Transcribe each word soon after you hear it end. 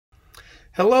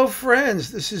Hello, friends.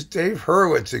 This is Dave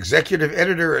Hurwitz, executive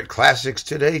editor at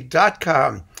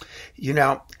ClassicsToday.com. You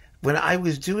know, when I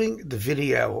was doing the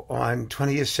video on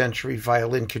 20th century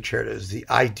violin concertos, the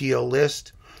ideal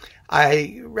list,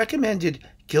 I recommended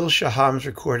Gil Shaham's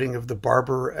recording of the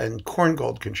Barber and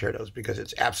Korngold concertos because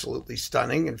it's absolutely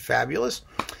stunning and fabulous.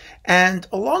 And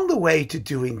along the way to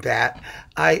doing that,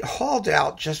 I hauled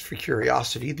out, just for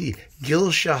curiosity, the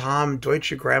Gil Shaham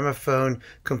Deutsche Grammophon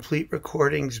complete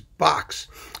recordings box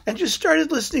and just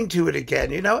started listening to it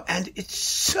again, and it's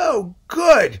so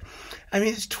good. I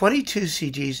mean, it's 22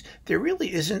 CDs. There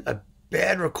really isn't a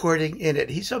bad recording in it.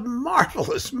 He's a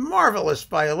marvelous, marvelous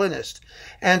violinist.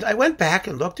 And I went back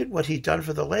and looked at what he'd done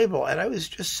for the label, and I was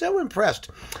just so impressed.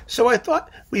 So I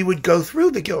thought we would go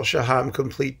through the Gil Shaham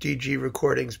Complete DG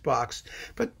Recordings box.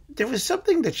 But there was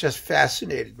something that just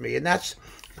fascinated me, and that's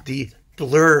the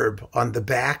blurb on the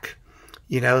back.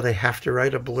 They have to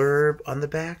write a blurb on the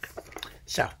back.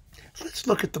 So let's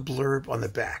look at the blurb on the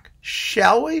back,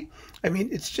 shall we? I mean,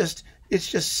 it just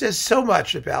says so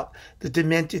much about the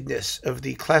dementedness of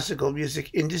the classical music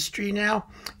industry now.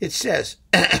 It says,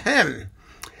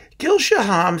 Gil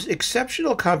Shaham's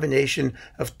exceptional combination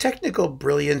of technical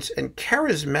brilliance and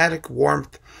charismatic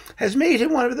warmth has made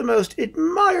him one of the most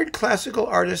admired classical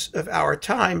artists of our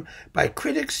time by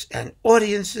critics and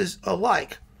audiences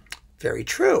alike. Very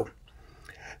true.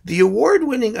 The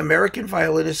award-winning American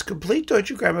violinist's complete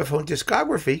Deutsche Grammophon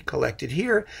discography, collected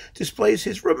here, displays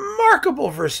his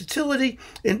remarkable versatility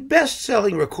in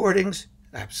best-selling recordings,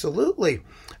 absolutely,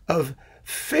 of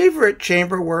favorite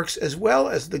chamber works, as well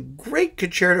as the great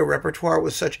concerto repertoire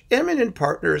with such eminent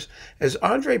partners as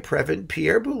Andre Previn,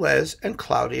 Pierre Boulez, and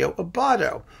Claudio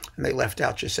Abbado. And they left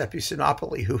out Giuseppe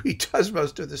Sinopoli, who he does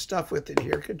most of the stuff with in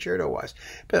here, concerto-wise.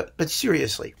 But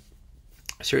seriously,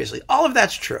 all of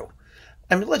that's true.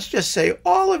 I mean, let's just say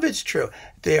all of it's true.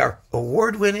 They are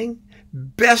award-winning,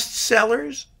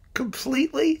 bestsellers,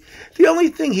 completely. The only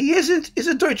thing he isn't is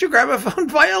a Deutsche Grammophon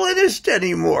violinist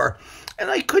anymore. And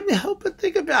I couldn't help but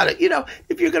think about it.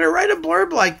 If you're going to write a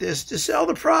blurb like this to sell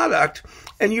the product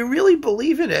and you really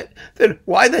believe in it, then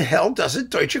why the hell doesn't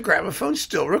Deutsche Grammophon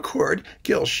still record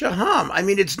Gil Shaham? I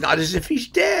mean, it's not as if he's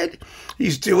dead.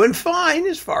 He's doing fine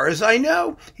as far as I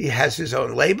know. He has his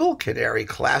own label, Canary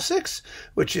Classics,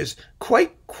 which is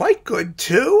quite good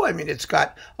too. I mean, it's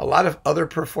got a lot of other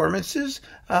performances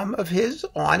of his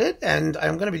on it, and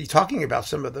I'm going to be talking about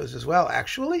some of those as well,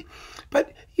 actually.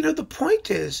 But, the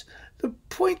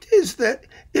point is that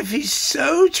if he's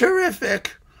so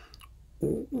terrific,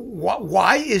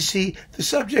 why is he the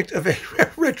subject of a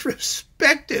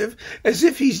retrospective as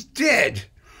if he's dead?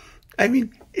 I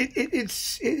mean,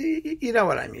 it's you know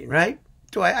what I mean, right?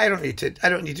 I don't need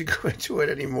to go into it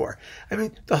anymore. I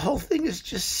mean, the whole thing is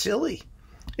just silly.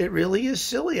 It really is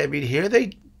silly. I mean, here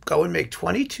they go and make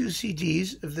 22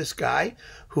 CDs of this guy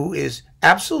who is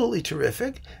absolutely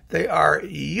terrific. They are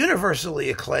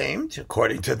universally acclaimed,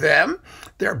 according to them.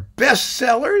 They're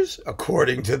bestsellers,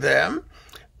 according to them.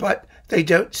 But they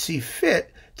don't see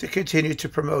fit to continue to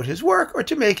promote his work or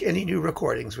to make any new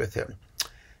recordings with him.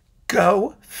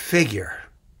 Go figure.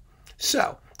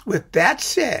 So, with that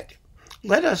said,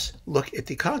 let us look at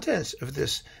the contents of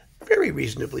this very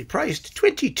reasonably priced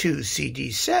 22 CD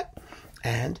set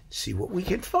and see what we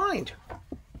can find.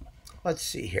 Let's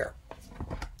see here.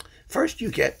 First,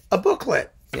 you get a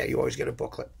booklet. Yeah, you always get a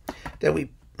booklet. Then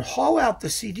we haul out the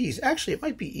CDs. Actually, it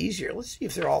might be easier. Let's see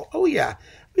if they're all... Oh, yeah.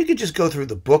 We could just go through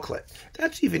the booklet.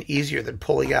 That's even easier than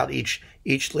pulling out each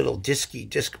little disc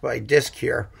by disc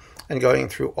here and going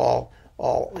through all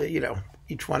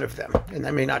each one of them. And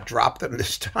I may not drop them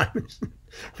this time.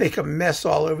 Make a mess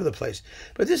all over the place.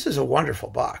 But this is a wonderful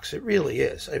box. It really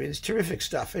is. I mean, it's terrific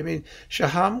stuff. I mean,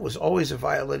 Shaham was always a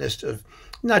violinist of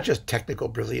not just technical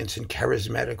brilliance and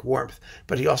charismatic warmth,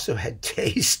 but he also had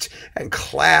taste and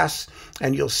class.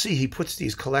 And you'll see he puts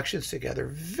these collections together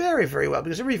very, very well,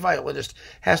 because every violinist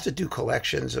has to do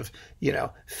collections of,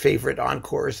 favorite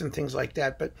encores and things like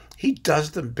that. But he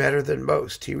does them better than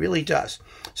most. He really does.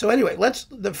 So anyway,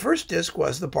 the first disc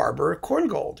was the Barber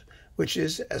Korngold, which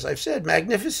is, as I've said,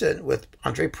 magnificent, with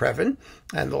Andre Previn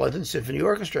and the London Symphony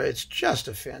Orchestra. It's just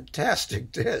a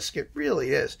fantastic disc. It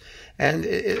really is. And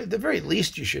at the very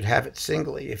least, you should have it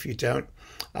singly if you don't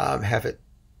have it,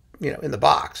 in the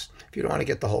box, if you don't want to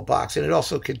get the whole box. And it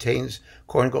also contains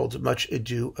Korngold's Much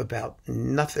Ado About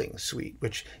Nothing suite,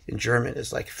 which in German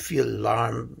is like viel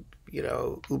Lärm,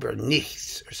 über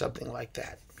nichts, or something like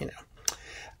that,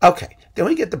 Okay, then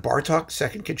we get the Bartók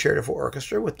Second Concerto for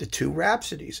Orchestra with the two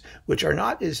Rhapsodies, which are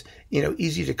not as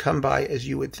easy to come by as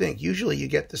you would think. Usually you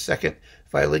get the second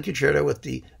violin concerto with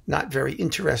the not very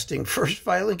interesting first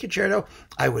violin concerto.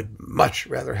 I would much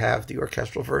rather have the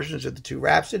orchestral versions of the two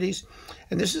Rhapsodies.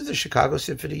 And this is the Chicago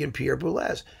Symphony in Pierre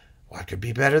Boulez. What could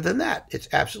be better than that? It's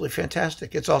absolutely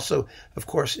fantastic. It's also, of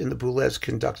course, in the Boulez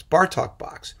Conducts Bartok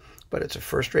box, but it's a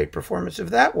first-rate performance of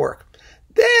that work.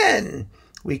 Then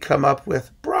we come up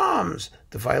with Brahms,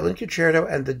 the violin concerto,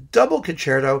 and the double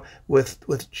concerto with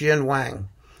Jian Wang,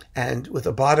 and with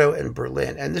Abbado and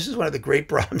Berlin. And this is one of the great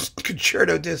Brahms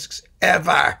concerto discs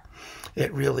ever.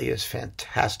 It really is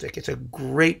fantastic. It's a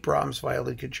great Brahms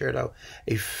violin concerto,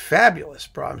 a fabulous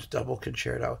Brahms double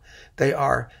concerto. They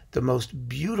are the most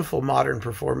beautiful modern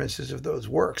performances of those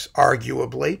works,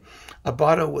 arguably.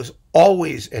 Abbado was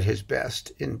always at his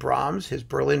best in Brahms. His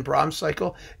Berlin Brahms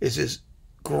cycle is as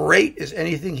great as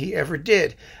anything he ever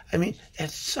did. I mean,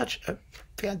 it's such a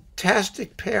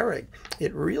fantastic pairing.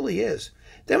 It really is.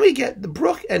 Then we get the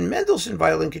Bruch and Mendelssohn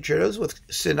violin concertos with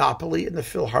Sinopoli and the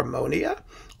Philharmonia,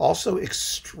 also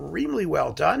extremely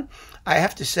well done. I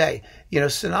have to say,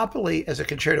 Sinopoli as a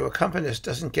concerto accompanist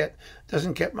doesn't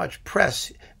get much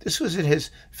press. This was in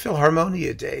his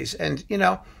Philharmonia days, and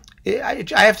I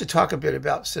have to talk a bit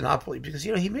about Sinopoli because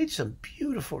he made some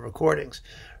beautiful recordings.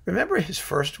 Remember his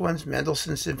first ones,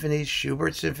 Mendelssohn symphonies,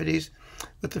 Schubert symphonies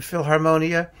with the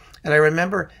Philharmonia, and I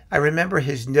remember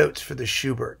his notes for the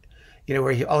Schubert.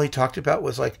 Where all he talked about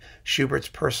was like Schubert's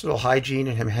personal hygiene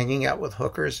and him hanging out with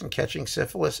hookers and catching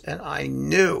syphilis. And I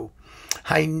knew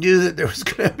that there was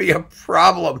going to be a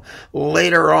problem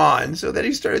later on. So then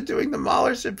he started doing the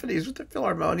Mahler symphonies with the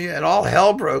Philharmonia, and all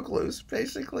hell broke loose.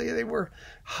 Basically, they were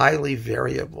highly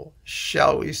variable,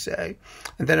 shall we say.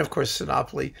 And then, of course,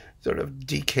 Sinopoli sort of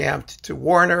decamped to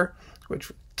Warner,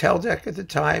 which Teldec at the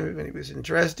time when he was in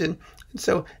Dresden. And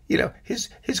so,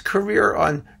 his career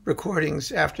on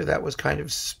recordings after that was kind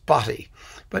of spotty,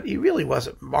 but he really was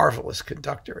a marvelous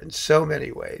conductor in so many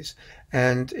ways.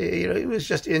 And, he was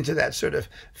just into that sort of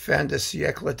fin de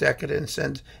siècle decadence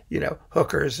and,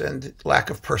 hookers and lack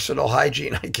of personal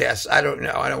hygiene, I guess. I don't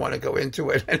know. I don't want to go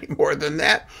into it any more than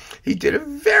that. He did a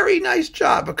very nice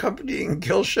job accompanying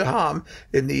Gil Shaham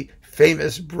in the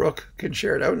famous Bruch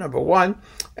Concerto No. 1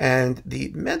 and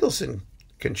the Mendelssohn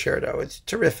Concerto. It's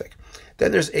terrific.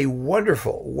 Then there's a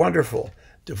wonderful, wonderful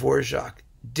Dvorak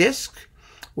disc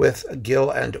with Gil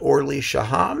and Orly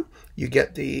Shaham. You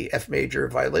get the F major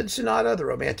violin sonata, the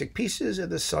romantic pieces,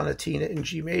 and the sonatina in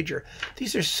G major.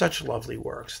 These are such lovely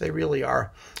works. They really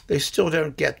are. They still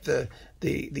don't get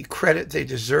the credit they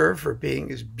deserve for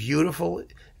being as beautiful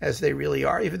as they really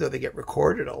are, even though they get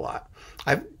recorded a lot.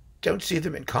 I don't see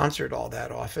them in concert all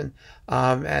that often.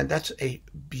 And that's a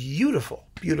beautiful,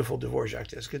 beautiful Dvorak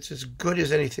disc. It's as good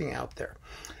as anything out there.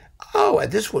 Oh,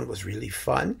 and this one was really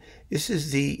fun. This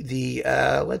is the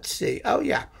let's see. Oh,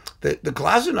 yeah, the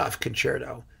Glazunov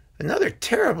Concerto. Another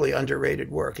terribly underrated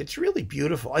work. It's really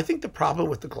beautiful. I think the problem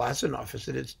with the Glazunov is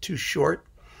that it's too short.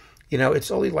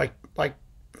 It's only like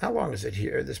how long is it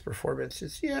here, this performance?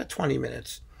 It's 20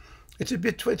 minutes. It's a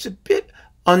bit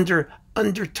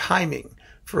under timing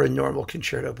for a normal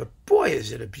concerto, but boy,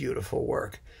 is it a beautiful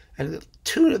work. And the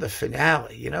tune of the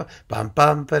finale, bum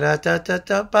bum ba da da da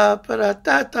da ba da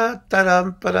da da da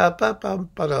dum ba da ba bum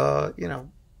ba da,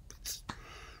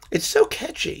 it's so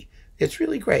catchy. It's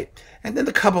really great. And then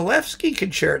the Kabalevsky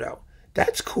Concerto.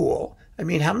 That's cool. I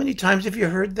mean, how many times have you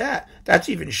heard that? That's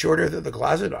even shorter than the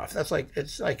Glazunov.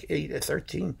 It's like a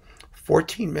 13,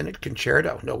 14-minute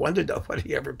concerto. No wonder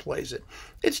nobody ever plays it.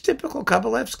 It's typical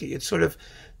Kabalevsky. It's sort of,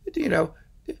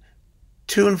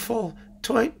 tuneful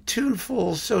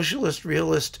socialist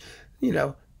realist,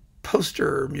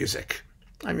 poster music.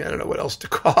 I mean, I don't know what else to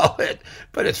call it,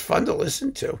 but it's fun to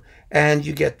listen to. And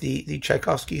you get the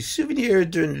Tchaikovsky Souvenir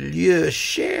d'un lieu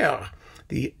cher,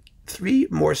 the 3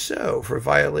 morceaux for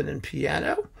violin and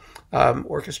piano,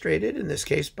 orchestrated, in this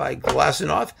case, by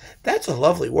Glazunov. That's a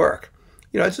lovely work.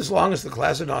 It's as long as the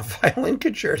Glazunov violin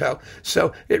concerto,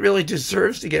 so it really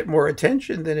deserves to get more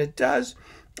attention than it does.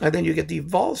 And then you get the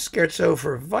Waltz Scherzo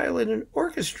for violin and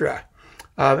orchestra.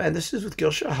 And this is with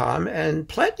Gil Shaham and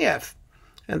Pletnev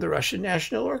and the Russian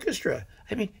National Orchestra.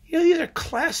 I mean, these are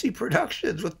classy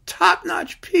productions with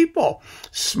top-notch people.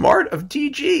 Smart of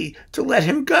DG to let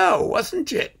him go,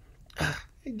 wasn't it? I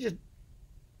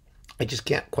just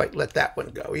can't quite let that one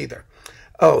go either.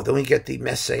 Oh, then we get the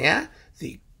Messiaen,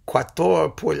 the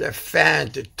Quatuor pour la fin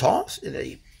de temps, in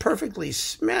a perfectly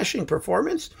smashing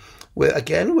performance, with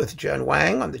Jian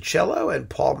Wang on the cello and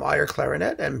Paul Meyer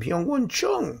clarinet and Byung-Won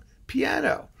Chung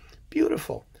piano.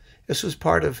 Beautiful. This was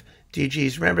part of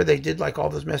DG's. Remember, they did like all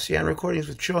those Messiaen recordings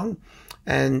with Chung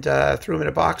and threw him in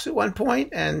a box at one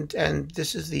point. And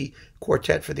this is the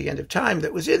quartet for the end of time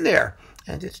that was in there.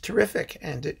 And it's terrific.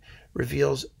 And it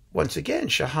reveals once again,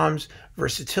 Shaham's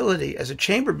versatility as a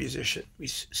chamber musician.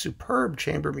 He's a superb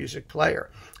chamber music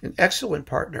player, an excellent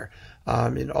partner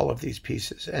in all of these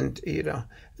pieces. And,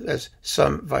 as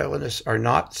some violinists are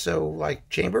not so like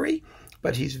chambery,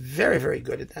 but he's very, very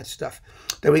good at that stuff.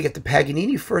 Then we get the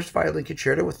Paganini first violin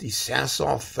concerto with the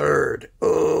Saint-Saëns third.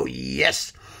 Oh,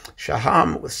 yes.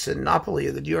 Shaham with Sinopoli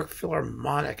of the New York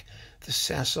Philharmonic, the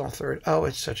Saint-Saëns third. Oh,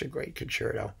 it's such a great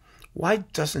concerto. Why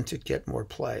doesn't it get more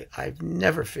play? I've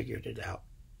never figured it out.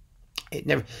 It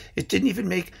didn't even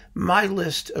make my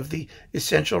list of the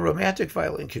essential romantic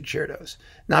violin concertos.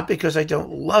 Not because I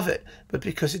don't love it, but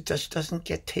because it just doesn't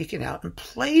get taken out and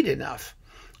played enough.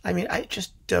 I mean, I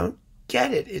just don't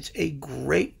get it. It's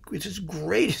as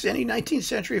great as any 19th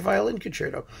century violin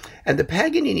concerto. And the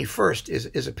Paganini first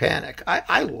is a panic.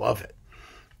 I love it.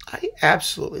 I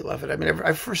absolutely love it. I mean,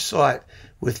 I first saw it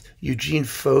with Eugene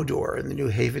Fodor in the New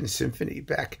Haven Symphony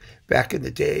back in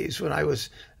the days when I was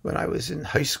in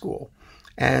high school,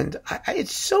 and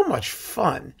it's so much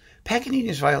fun.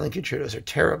 Paganini's violin concertos are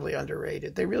terribly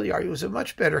underrated. They really are. He was a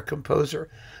much better composer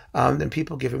than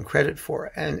people give him credit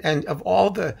for. And of all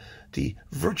the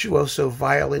virtuoso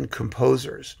violin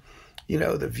composers, the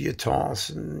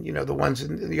Vieuxtemps and the ones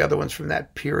and the other ones from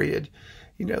that period,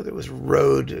 there was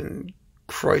Rode and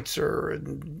Kreutzer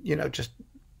and just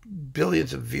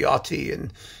billions of Viotti,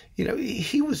 and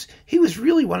he was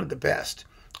really one of the best.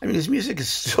 I mean, his music is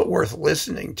still worth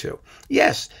listening to.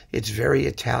 Yes, it's very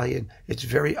Italian, it's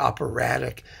very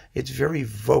operatic, it's very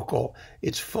vocal,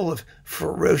 it's full of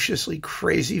ferociously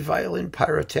crazy violin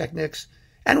pyrotechnics.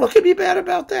 And what could be bad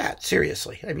about that?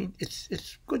 Seriously, I mean,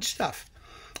 it's good stuff.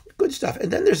 Good stuff.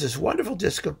 And then there's this wonderful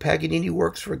disc of Paganini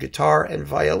works for guitar and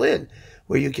violin,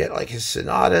 where you get like his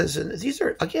sonatas. And these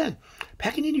are, again,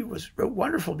 Paganini wrote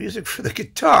wonderful music for the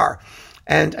guitar.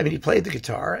 And I mean, he played the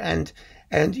guitar. And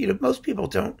most people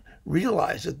don't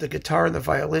realize that the guitar and the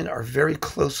violin are very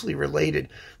closely related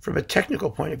from a technical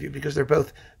point of view, because they're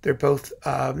both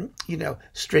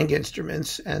string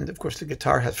instruments. And of course, the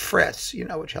guitar has frets,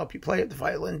 which help you play it. The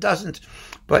violin doesn't.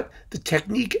 But the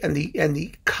technique and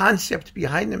the concept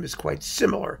behind them is quite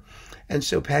similar. And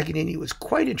so Paganini was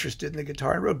quite interested in the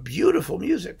guitar and wrote beautiful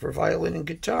music for violin and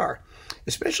guitar,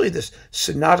 especially this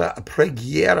Sonata a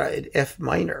Preghiera in F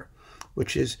minor,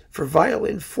 which is for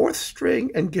violin, fourth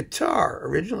string, and guitar,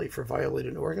 originally for violin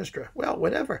and orchestra. Well,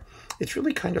 whatever. It's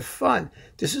really kind of fun.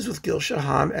 This is with Gil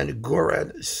Shaham and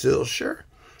Goran Silcher.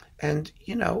 And,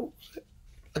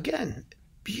 again,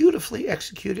 beautifully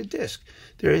executed disc.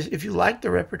 There is, if you like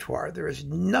the repertoire, there is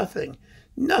nothing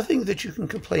that you can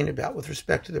complain about with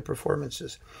respect to the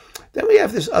performances. Then we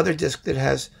have this other disc that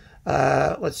has,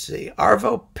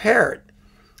 Arvo Pärt.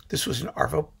 This was an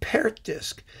Arvo Pärt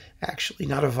disc, actually,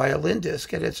 not a violin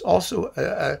disc. And it's also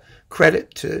a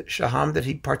credit to Shaham that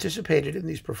he participated in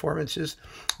these performances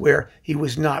where he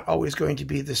was not always going to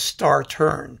be the star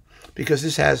turn, because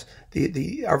this has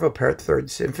the Arvo Pärt Third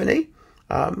Symphony,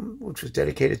 which was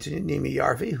dedicated to Nimi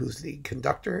Järvi, who's the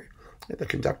conductor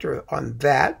on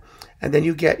that. And then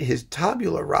you get his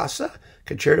Tabula Rasa,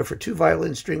 concerto for two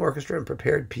violins, string orchestra, and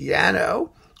prepared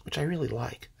piano, which I really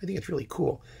like. I think it's really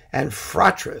cool. And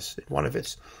Fratras, one of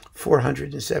its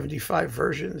 475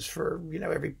 versions for,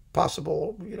 every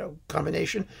possible,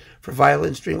 combination for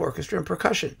violin, string orchestra, and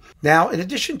percussion. Now, in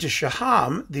addition to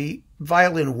Shaham, the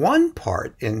violin one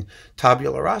part in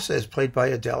Tabula Rasa is played by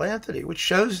Adele Anthony, which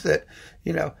shows that,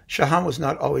 Shaham was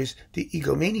not always the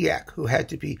egomaniac who had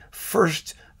to be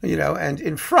first, and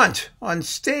in front on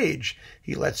stage.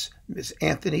 He lets Miss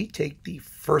Anthony take the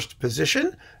first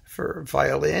position for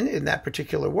violin in that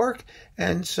particular work.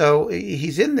 And so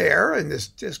he's in there in this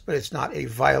disc, but it's not a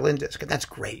violin disc. And that's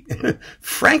great.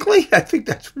 Frankly, I think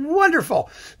that's wonderful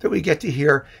that we get to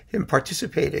hear him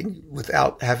participating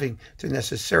without having to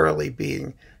necessarily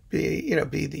be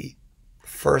the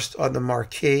first on the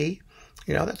marquee.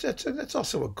 That's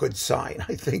also a good sign,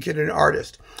 I think, in an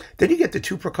artist. Then you get the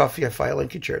two Prokofiev violin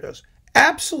concertos.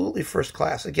 Absolutely first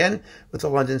class, again, with the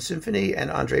London Symphony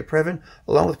and Andrei Previn,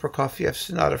 along with Prokofiev's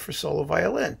Sonata for solo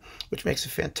violin, which makes a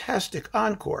fantastic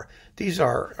encore. These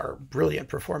are brilliant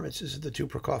performances of the two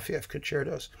Prokofiev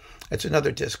concertos. It's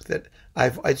another disc that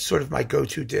it's sort of my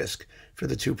go-to disc for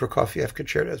the two Prokofiev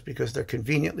concertos, because they're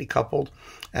conveniently coupled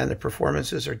and the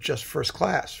performances are just first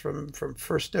class from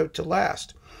first note to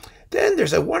last. Then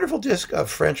there's a wonderful disc of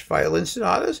French violin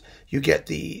sonatas. You get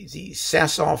the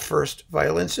Saint-Saëns First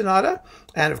Violin Sonata,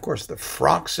 and of course the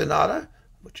Franck Sonata,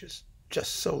 which is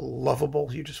just so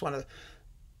lovable. You just want to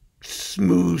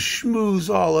schmooze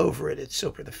all over it. It's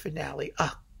so for the finale.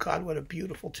 Oh, God, what a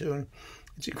beautiful tune.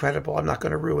 It's incredible. I'm not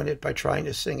going to ruin it by trying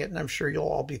to sing it, and I'm sure you'll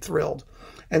all be thrilled.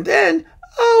 And then,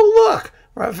 oh, look,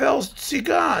 Ravel's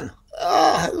Tzigan.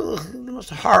 Oh, the most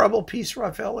horrible piece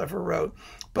Ravel ever wrote.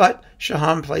 But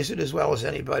Shaham plays it as well as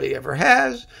anybody ever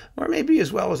has, or maybe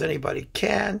as well as anybody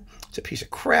can. It's a piece of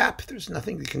crap. There's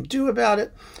nothing we can do about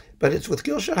it. But it's with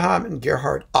Gil Shaham and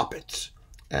Gerhard Oppitz,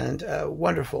 and a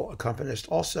wonderful accompanist,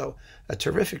 also a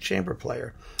terrific chamber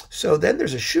player. So then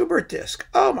there's a Schubert disc.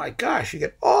 Oh my gosh, you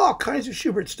get all kinds of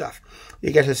Schubert stuff.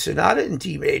 You get a sonata in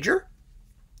D major,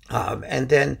 and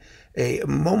then a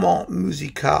moment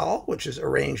musical, which is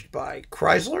arranged by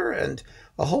Kreisler, and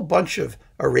a whole bunch of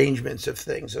arrangements of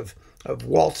things, of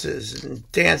waltzes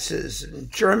and dances and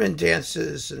German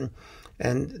dances, and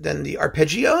then the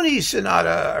Arpeggione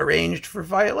sonata arranged for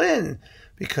violin,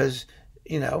 because,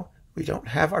 you know, we don't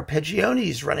have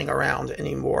arpeggiones running around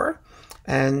anymore.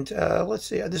 And let's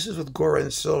see, this is with Goran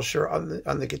Solskjaer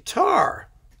on the guitar.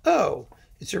 Oh,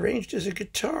 it's arranged as a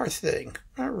guitar thing.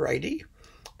 All righty.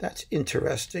 That's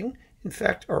interesting. In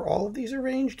fact, are all of these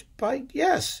arranged by?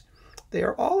 Yes, they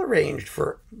are all arranged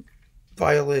for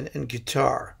violin and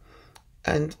guitar.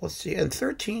 And let's see, and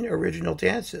 13 original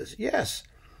dances. Yes,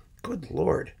 good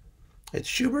Lord. It's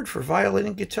Schubert for violin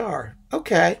and guitar.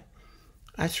 Okay,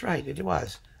 that's right, it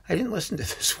was. I didn't listen to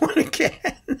this one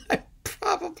again. I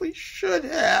probably should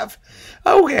have.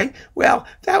 Okay, well,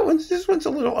 this one's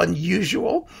a little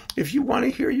unusual. If you want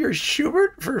to hear your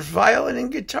Schubert for violin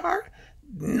and guitar,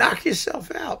 knock yourself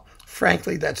out.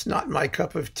 Frankly, that's not my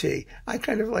cup of tea. I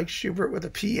kind of like Schubert with a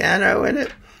piano in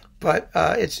it, but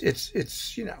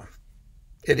it's you know,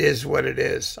 it is what it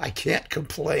is. I can't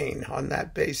complain on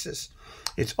that basis.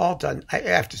 It's all done, I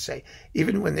have to say,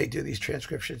 even when they do these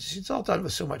transcriptions, it's all done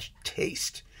with so much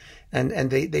taste, and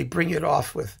they bring it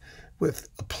off with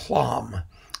aplomb.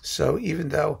 So even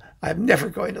though I'm never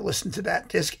going to listen to that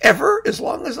disc ever, as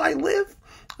long as I live,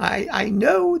 I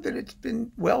know that it's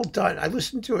been well done. I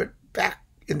listened to it back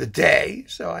in the day,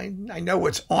 so I know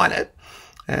what's on it.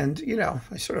 And, you know,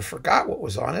 I sort of forgot what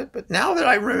was on it. But now that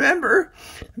I remember,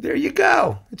 there you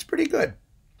go. It's pretty good.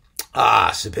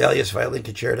 Sibelius Violin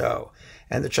Concerto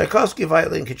and the Tchaikovsky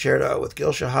Violin Concerto with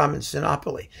Gil Shaham and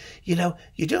Sinopoli. You know,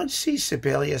 you don't see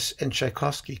Sibelius and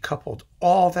Tchaikovsky coupled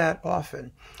all that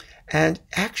often. And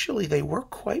actually, they work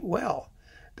quite well.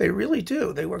 They really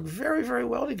do. They work very, very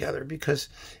well together because,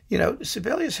 you know,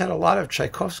 Sibelius had a lot of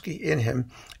Tchaikovsky in him,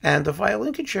 and the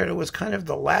Violin Concerto was kind of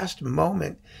the last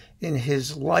moment in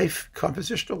his life,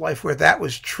 compositional life, where that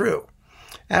was true.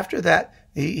 After that,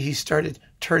 he started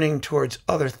turning towards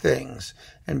other things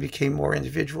and became more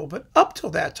individual. But up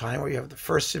till that time, where you have the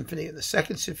First Symphony and the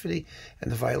Second Symphony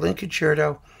and the Violin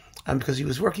Concerto, because he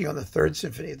was working on the Third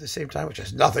Symphony at the same time, which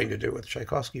has nothing to do with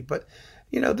Tchaikovsky. But,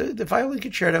 you know, the Violin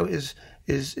Concerto is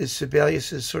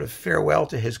Sibelius's sort of farewell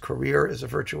to his career as a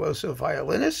virtuoso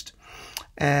violinist.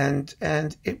 And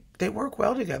they work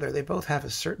well together. They both have a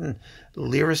certain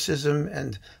lyricism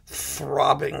and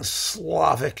throbbing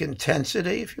Slavic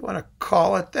intensity, if you want to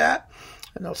call it that,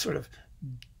 and a sort of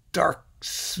dark,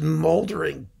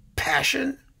 smoldering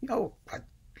passion. Oh, I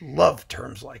love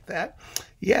terms like that.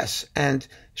 Yes, and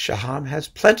Shaham has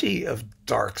plenty of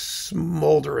dark,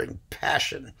 smoldering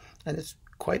passion, and it's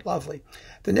quite lovely.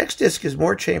 The next disc is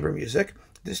more chamber music.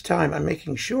 This time I'm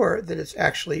making sure that it's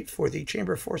actually for the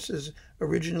chamber forces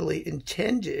originally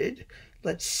intended.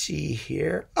 Let's see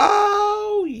here.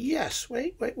 Oh, yes.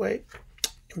 Wait.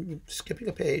 I'm skipping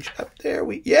a page. Up there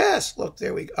yes, look,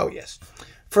 there we go. Oh, yes.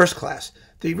 First class.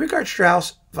 The Richard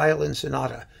Strauss Violin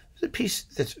Sonata. It's a piece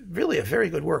that's really a very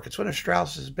good work. It's one of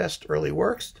Strauss's best early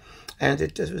works, and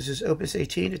it was his Opus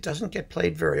 18. It doesn't get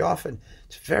played very often.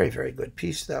 It's a very, very good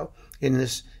piece, though, in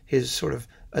his sort of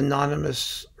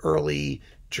anonymous early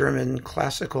German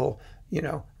classical, you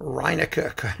know,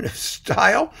 Reinecke kind of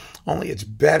style, only it's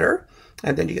better.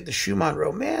 And then you get the Schumann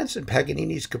Romance and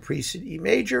Paganini's Caprice in E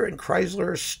major and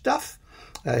Kreisler's stuff,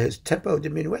 his Tempo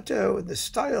Diminuetto in the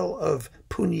style of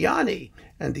Pugnani,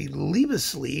 and the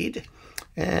Liebeslied,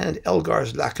 and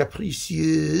Elgar's La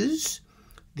Capricieuse,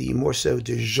 the Morceau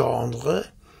de Genre,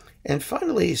 and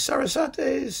finally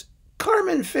Sarasate's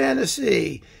Carmen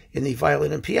Fantasy in the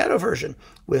violin and piano version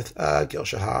with Gil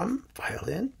Shaham,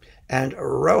 violin, and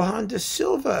Rohan de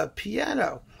Silva,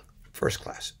 piano. First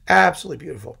class. Absolutely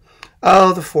beautiful.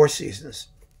 Oh, the Four Seasons.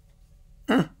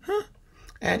 Mm-hmm.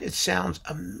 And it sounds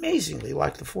amazingly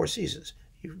like the Four Seasons.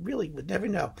 You really would never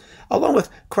know. Along with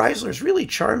Kreisler's really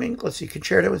charming, let's see,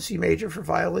 Concerto in C major for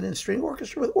violin and string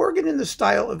orchestra with organ in the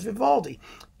style of Vivaldi.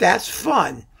 That's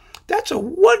fun. That's a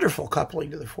wonderful coupling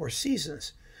to the Four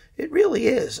Seasons. It really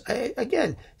is.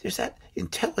 Again, there's that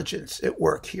intelligence at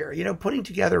work here, you know, putting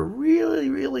together really,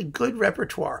 really good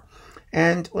repertoire.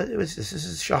 And this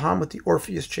is Shaham with the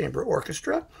Orpheus Chamber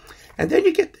Orchestra. And then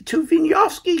you get the two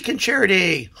Wieniawski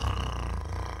concerti.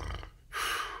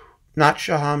 Not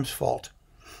Shaham's fault.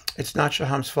 It's not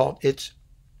Shaham's fault. It's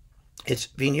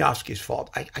Wieniawski's fault.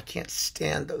 I can't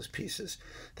stand those pieces.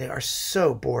 They are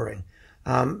so boring.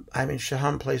 I mean,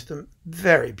 Shaham plays them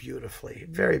very beautifully,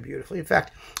 very beautifully. In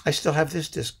fact, I still have this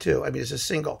disc too. I mean, it's a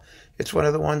single. It's one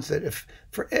of the ones that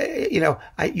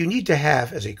you need to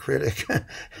have as a critic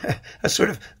a sort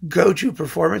of go-to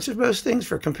performance of most things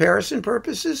for comparison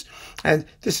purposes. And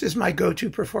this is my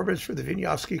go-to performance for the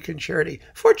Wieniawski concerti.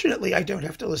 Fortunately, I don't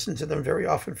have to listen to them very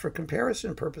often for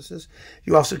comparison purposes.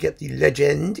 You also get the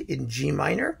Legend in G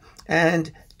minor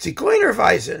and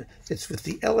Zigeunerweisen. It's with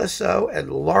the LSO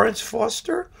and Lawrence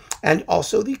Foster, and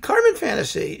also the Carmen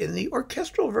Fantasy in the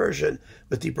orchestral version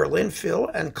with the Berlin Phil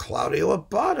and Claudio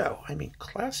Abbado. I mean,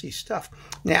 classy stuff.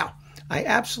 Now, I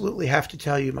absolutely have to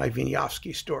tell you my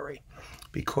Wieniawski story,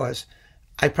 because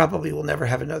I probably will never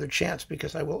have another chance,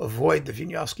 because I will avoid the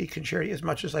Wieniawski concerti as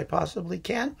much as I possibly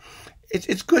can.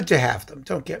 It's good to have them,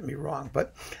 don't get me wrong,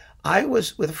 but I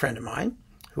was with a friend of mine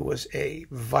who was a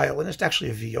violinist, actually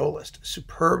a violist,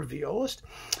 superb violist.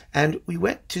 And we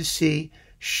went to see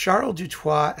Charles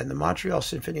Dutoit and the Montreal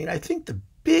Symphony. And I think the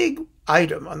big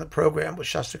item on the program was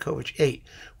Shostakovich 8,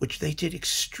 which they did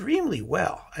extremely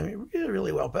well. I mean, really,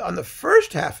 really well. But on the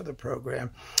first half of the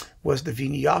program was the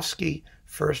Wieniawski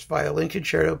first violin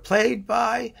concerto played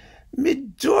by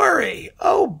Midori.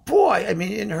 Oh boy. I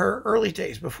mean, in her early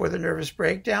days before the nervous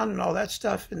breakdown and all that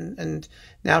stuff. And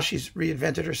now she's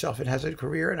reinvented herself and has a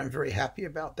career, and I'm very happy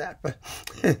about that. But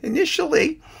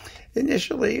initially,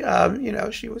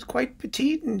 she was quite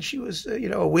petite, and she was,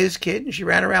 a whiz kid, and she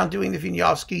ran around doing the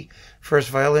Wieniawski first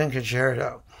violin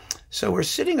concerto. So we're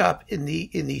sitting up in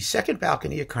the second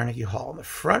balcony at Carnegie Hall in the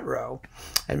front row,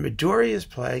 and Midori is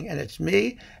playing, and it's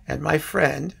me and my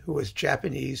friend who was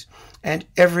Japanese, and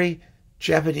every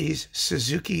Japanese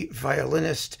Suzuki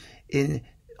violinist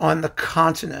on the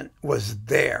continent was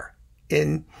there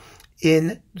in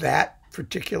that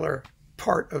particular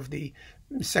part of the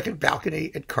second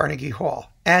balcony at Carnegie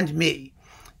Hall, and me,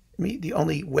 the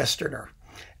only Westerner.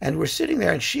 And we're sitting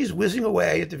there, and she's whizzing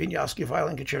away at the Wieniawski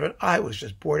violin concerto. And I was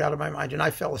just bored out of my mind, and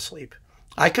I fell asleep.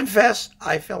 I confess,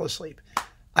 I fell asleep.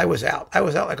 I was out. I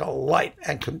was out like a light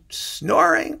and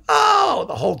snoring. Oh,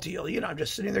 the whole deal. I'm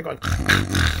just sitting there going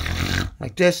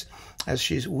like this as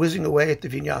she's whizzing away at the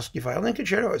Wieniawski violin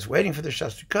concerto. I was waiting for the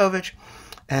Shostakovich.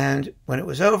 And when it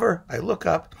was over, I look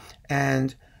up,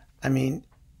 and I mean,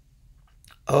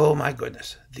 oh my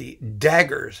goodness, the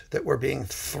daggers that were being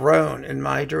thrown in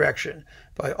my direction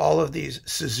by all of these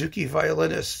Suzuki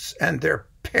violinists and their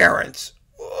parents.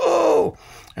 Oh!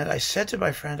 And I said to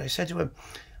my friend,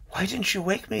 why didn't you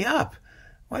wake me up?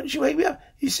 Why didn't you wake me up?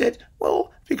 He said,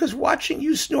 well, because watching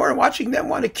you snore and watching them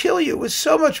want to kill you was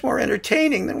so much more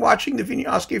entertaining than watching the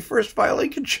Wieniawski first violin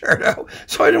concerto.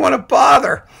 So I didn't want to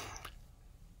bother.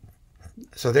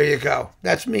 So there you go.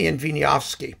 That's me and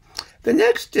Wieniawski. The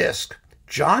next disc,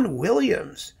 John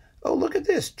Williams. Oh, look at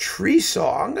this. Tree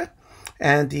Song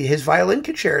and his violin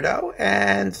concerto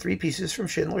and 3 pieces from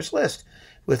Schindler's List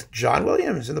with John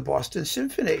Williams and the Boston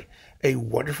Symphony. A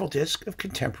wonderful disc of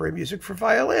contemporary music for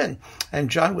violin. And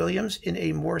John Williams in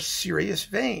a more serious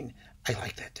vein. I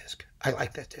like that disc.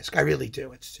 I really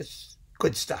do. It's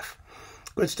good stuff.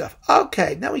 Good stuff.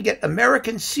 Okay, now we get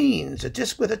American Scenes, a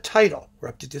disc with a title. We're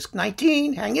up to disc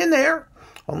 19. Hang in there.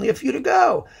 Only a few to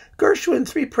go. Gershwin,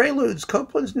 3 Preludes,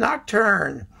 Copland's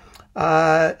Nocturne,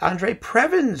 Andre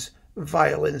Previn's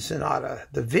Violin Sonata,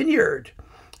 The Vineyard,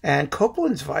 and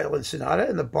Copland's Violin Sonata,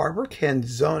 and the Barber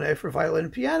Canzone for violin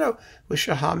and piano with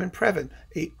Shaham and Previn.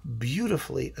 A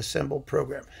beautifully assembled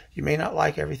program. You may not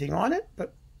like everything on it,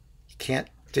 but you can't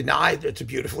deny that it's a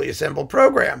beautifully assembled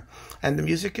program. And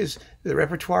the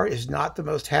repertoire is not the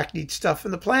most hackneyed stuff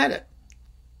on the planet.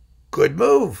 Good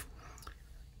move.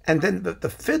 And then the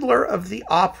Fiddler of the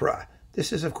Opera.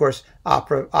 This is, of course,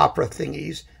 opera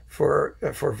thingies for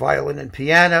violin and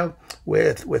piano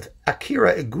with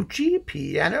Akira Iguchi,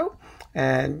 piano,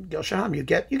 and Gil Shaham. You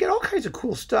get all kinds of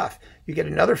cool stuff. You get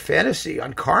another fantasy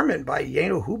on Carmen by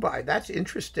Yeno Hubai. That's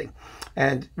interesting.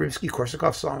 And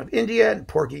Rimsky-Korsakov's Song of India, and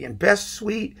Porgy and Bess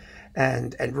Suite,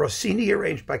 and Rossini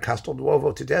arranged by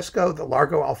Castelnuovo Tedesco, the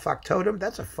Largo al Factotum.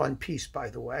 That's a fun piece, by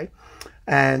the way.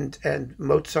 And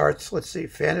Mozart's,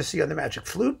 Fantasy on the Magic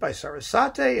Flute by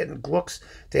Sarasate, and Gluck's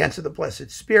Dance of the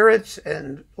Blessed Spirits,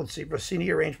 and Rossini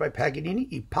arranged by Paganini,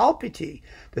 I Palpiti,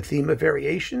 the theme and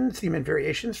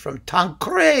variations from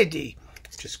Tancredi.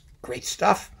 Just great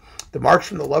stuff. The March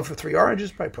from the Love for Three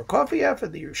Oranges by Prokofiev,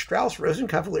 and the Strauss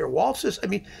Rosenkavalier waltzes. I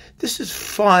mean, this is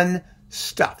fun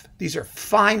stuff. These are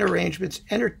fine arrangements,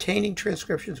 entertaining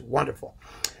transcriptions, wonderful.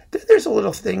 Then there's a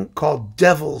little thing called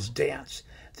Devil's Dance.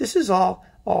 This is all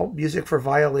music for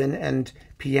violin and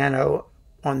piano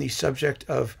on the subject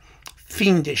of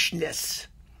fiendishness.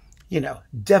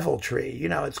 Deviltry.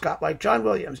 It's got like John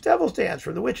Williams, Devil's Dance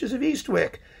from the Witches of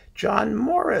Eastwick. John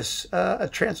Morris, A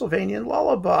Transylvanian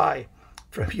Lullaby.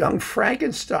 From Young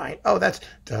Frankenstein. Oh, that's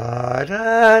da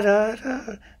da da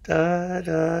da da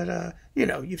da da.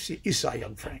 You saw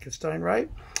Young Frankenstein,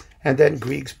 right? And then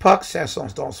Grieg's Puck,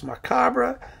 Saint-Saëns Danse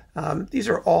Macabre. These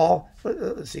are all,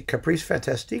 let's see, Caprice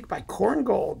Fantastique by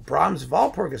Korngold, Brahms'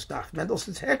 Walpurgisnacht,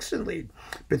 Mendelssohn's Hexenlied,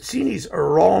 Bezzini's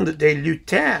Ronde des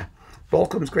Lutins,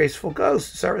 Bolcom's Graceful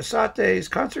Ghost, Sarasate's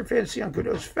Concert Fantasy on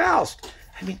Gounod's Faust.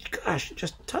 I mean, gosh,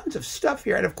 just tons of stuff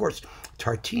here. And of course,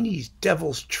 Tartini's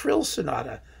Devil's Trill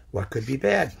Sonata. What could be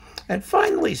bad? And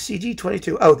finally, CD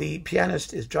 22. Oh, the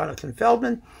pianist is Jonathan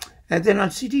Feldman. And then on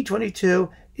CD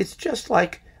 22, it's just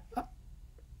like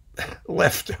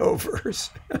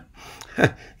leftovers.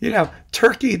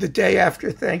 Turkey the day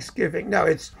after Thanksgiving. No,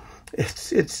 it's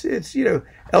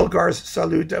Elgar's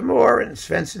Salut d'Amour and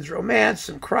Svensson's Romance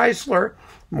and Chrysler,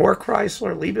 more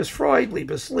Chrysler, Liebesfreude,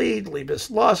 Liebeslied,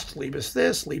 Liebeslust, Liebes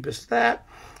this, Liebes that,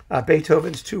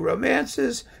 Beethoven's Two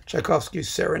Romances, Tchaikovsky's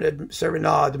Serenade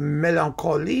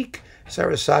Mélancolique,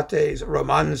 Sarasate's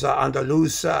Romanza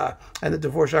Andalusa, and the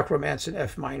Dvorak Romance in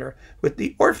F minor with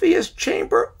the Orpheus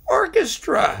Chamber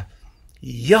Orchestra.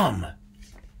 Yum!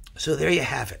 So there you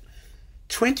have it.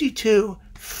 22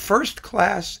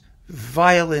 first-class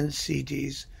violin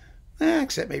CDs,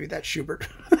 except maybe that Schubert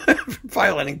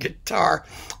violin and guitar.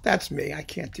 That's me. I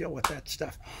can't deal with that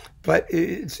stuff. But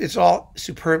it's all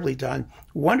superbly done.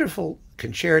 Wonderful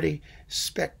concerti,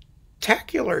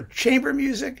 spectacular chamber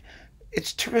music.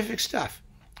 It's terrific stuff.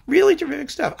 Really terrific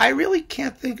stuff. I really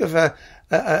can't think of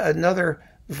another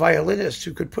violinist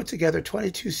who could put together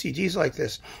 22 CDs like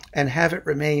this and have it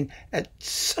remain at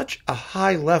such a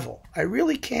high level. I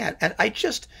really can't. And I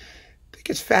just think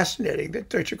it's fascinating that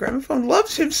Deutsche Grammophon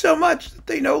loves him so much that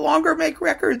they no longer make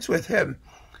records with him.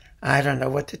 I don't know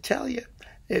what to tell you.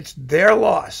 It's their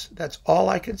loss. That's all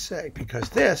I can say, because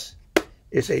this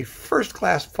is a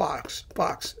first-class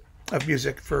box of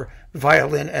music for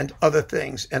violin and other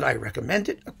things, and I recommend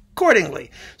it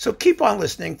accordingly. So keep on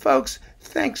listening, folks.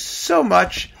 Thanks so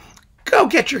much. Go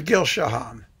get your Gil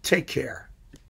Shaham. Take care.